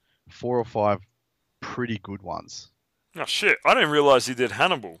 4 or 5 pretty good ones. Oh shit! I didn't realize he did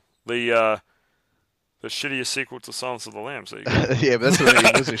Hannibal, the shittiest sequel to Silence of the Lambs. There you go. Yeah, but that's what I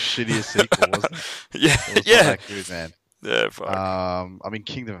mean. It was a shittier sequel, wasn't it? Yeah, It was yeah, not that good, man. yeah. Fuck. I mean,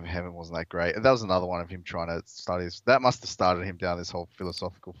 Kingdom of Heaven wasn't that great. That was another one of him trying to start his. That must have started him down this whole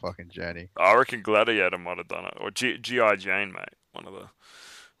philosophical fucking journey. I reckon Gladiator might have done it, or GI Jane, mate. One of the.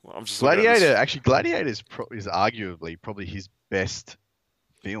 Well, I'm just looking at Gladiator, this actually, Gladiator is arguably probably his best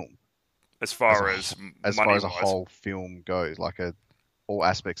film as far as as money far as a wise. whole film goes, like all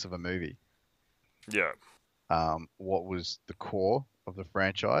aspects of a movie. Yeah, What was the core of the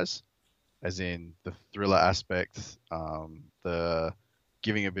franchise, as in the thriller aspect, the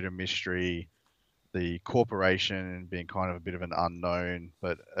giving a bit of mystery, the corporation being kind of a bit of an unknown,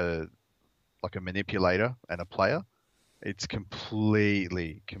 but like a manipulator and a player. It's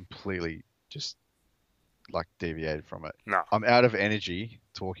completely just like deviated from it. no, I'm out of energy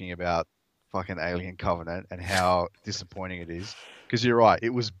talking about fucking Alien Covenant and how disappointing it is. Because you're right,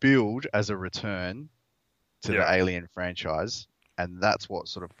 it was billed as a return to the Alien franchise, and that's what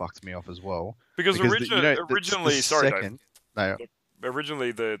sort of fucked me off as well. because originally, sorry, second, no,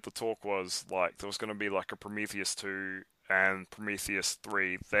 originally the talk was like there was going to be like a Prometheus 2 and Prometheus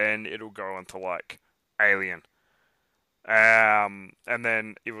 3, then it'll go into like Alien. And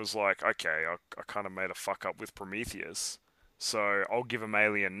then it was like, okay, I kind of made a fuck up with Prometheus, so I'll give him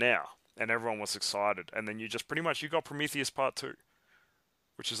Alien now, and everyone was excited. And then you just pretty much you got Prometheus Part 2,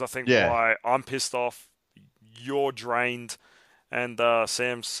 which is I think yeah. why I'm pissed off, you're drained, and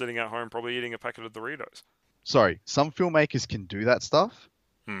Sam's sitting at home probably eating a packet of Doritos. Sorry, some filmmakers can do that stuff,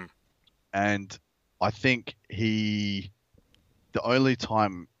 Hmm. and I think the only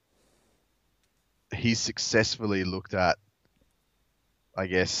time he successfully looked at, I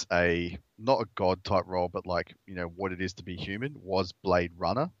guess, not a god type role, but like, what it is to be human was Blade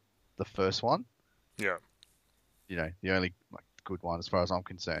Runner, the first one. Yeah. The only like good one as far as I'm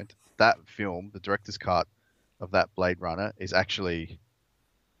concerned. That film, the director's cut of that Blade Runner, is actually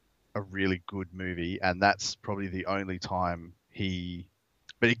a really good movie, and that's probably the only time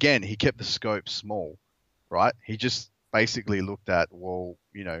but again, he kept the scope small, right? He just basically looked at, well,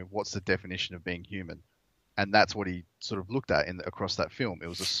 what's the definition of being human? And that's what he sort of looked at across that film. It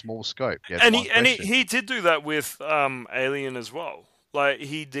was a small scope. And he did do that with Alien as well. Like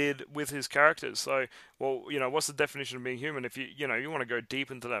he did with his characters. So, well, what's the definition of being human? If you want to go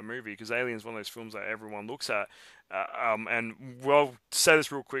deep into that movie, because Alien's one of those films that everyone looks at. And we'll say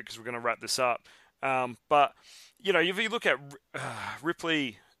this real quick because we're going to wrap this up. But if you look at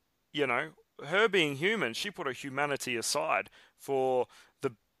Ripley, her being human, she put her humanity aside for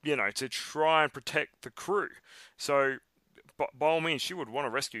to try and protect the crew. So, by all means, she would want to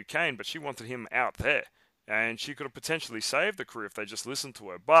rescue Kane, but she wanted him out there. And she could have potentially saved the crew if they just listened to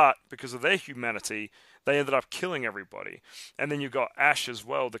her. But because of their humanity, they ended up killing everybody. And then you got Ash as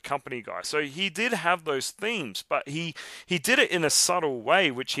well, the company guy. So he did have those themes, but he did it in a subtle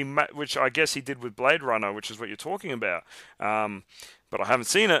way, which I guess he did with Blade Runner, which is what you're talking about. But I haven't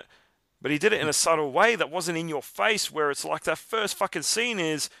seen it. But he did it in a subtle way that wasn't in your face, where it's like that first fucking scene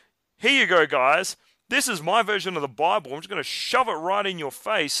is, here you go, guys. This is my version of the Bible. I'm just going to shove it right in your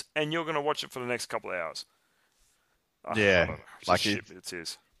face, and you're going to watch it for the next couple of hours. Yeah, like it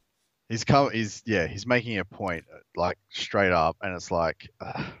is. He's making a point, like straight up, and it's like,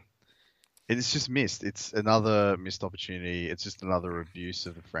 it's just missed. It's another missed opportunity. It's just another abuse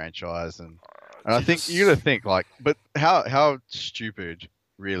of the franchise, and I think you got to think like, but how stupid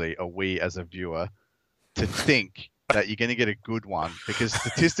really are we as a viewer to think that you're going to get a good one? Because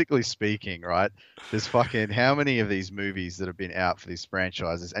statistically speaking, right, there's fucking how many of these movies that have been out for these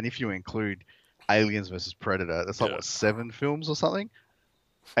franchises, and if you include Aliens versus Predator, that's like what, 7 films or something?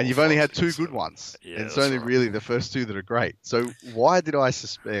 And Four, you've only five, had two six, good seven. ones. Yeah, And it's that's only right. really the first two that are great. So why did I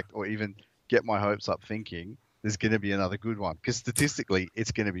suspect or even get my hopes up thinking there's going to be another good one? Because statistically,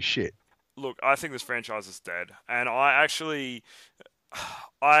 it's going to be shit. Look, I think this franchise is dead, and I actually,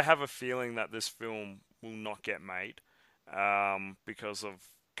 I have a feeling that this film will not get made, because of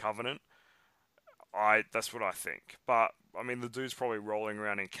Covenant. That's what I think. But I mean, the dude's probably rolling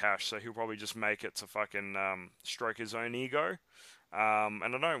around in cash, so he'll probably just make it to fucking stroke his own ego. And I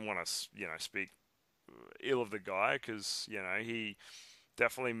don't want to, speak ill of the guy because he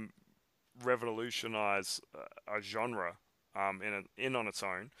definitely revolutionized a genre, in on its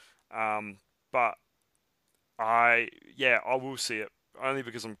own. Um, but I will see it only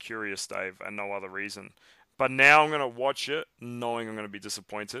because I'm curious, Dave, and no other reason. But now I'm gonna watch it knowing I'm gonna be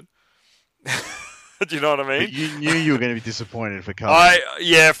disappointed. Do you know what I But mean? you knew you were going to be disappointed for Covenant.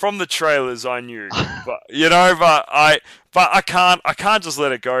 Yeah, from the trailers I knew. But I can't just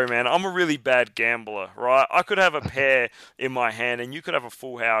let it go, man. I'm a really bad gambler, right? I could have a pair in my hand and you could have a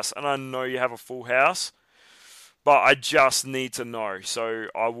full house, and I know you have a full house, but I just need to know. So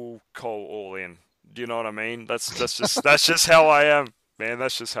I will call all in. Do you know what I mean? That's just how I am, man.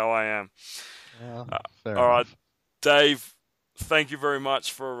 That's just how I am. Uh, Fair all right, enough. Dave, thank you very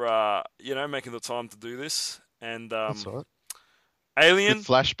much for making the time to do this. And That's all right. Good Alien,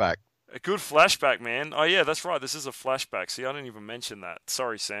 flashback. a good flashback, man. Oh yeah, that's right. This is a flashback. See, I didn't even mention that.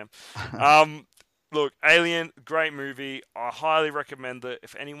 Sorry, Sam. Um, Look, Alien, great movie. I highly recommend it.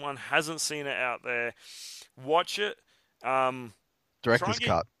 If anyone hasn't seen it out there, watch it. Um, try Director's and get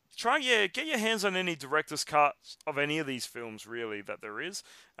cut. get your hands on any director's cuts of any of these films, really, that there is.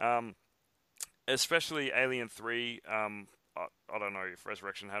 Um, Especially Alien 3. I don't know if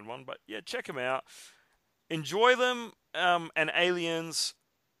Resurrection had one, but yeah, check them out. Enjoy them. And Aliens,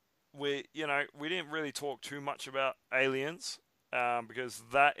 we didn't really talk too much about Aliens, because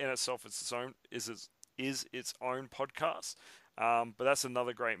that in itself is its own podcast. But that's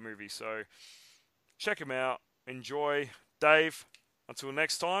another great movie. So check them out. Enjoy, Dave. Until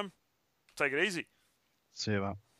next time, take it easy. See you, mate.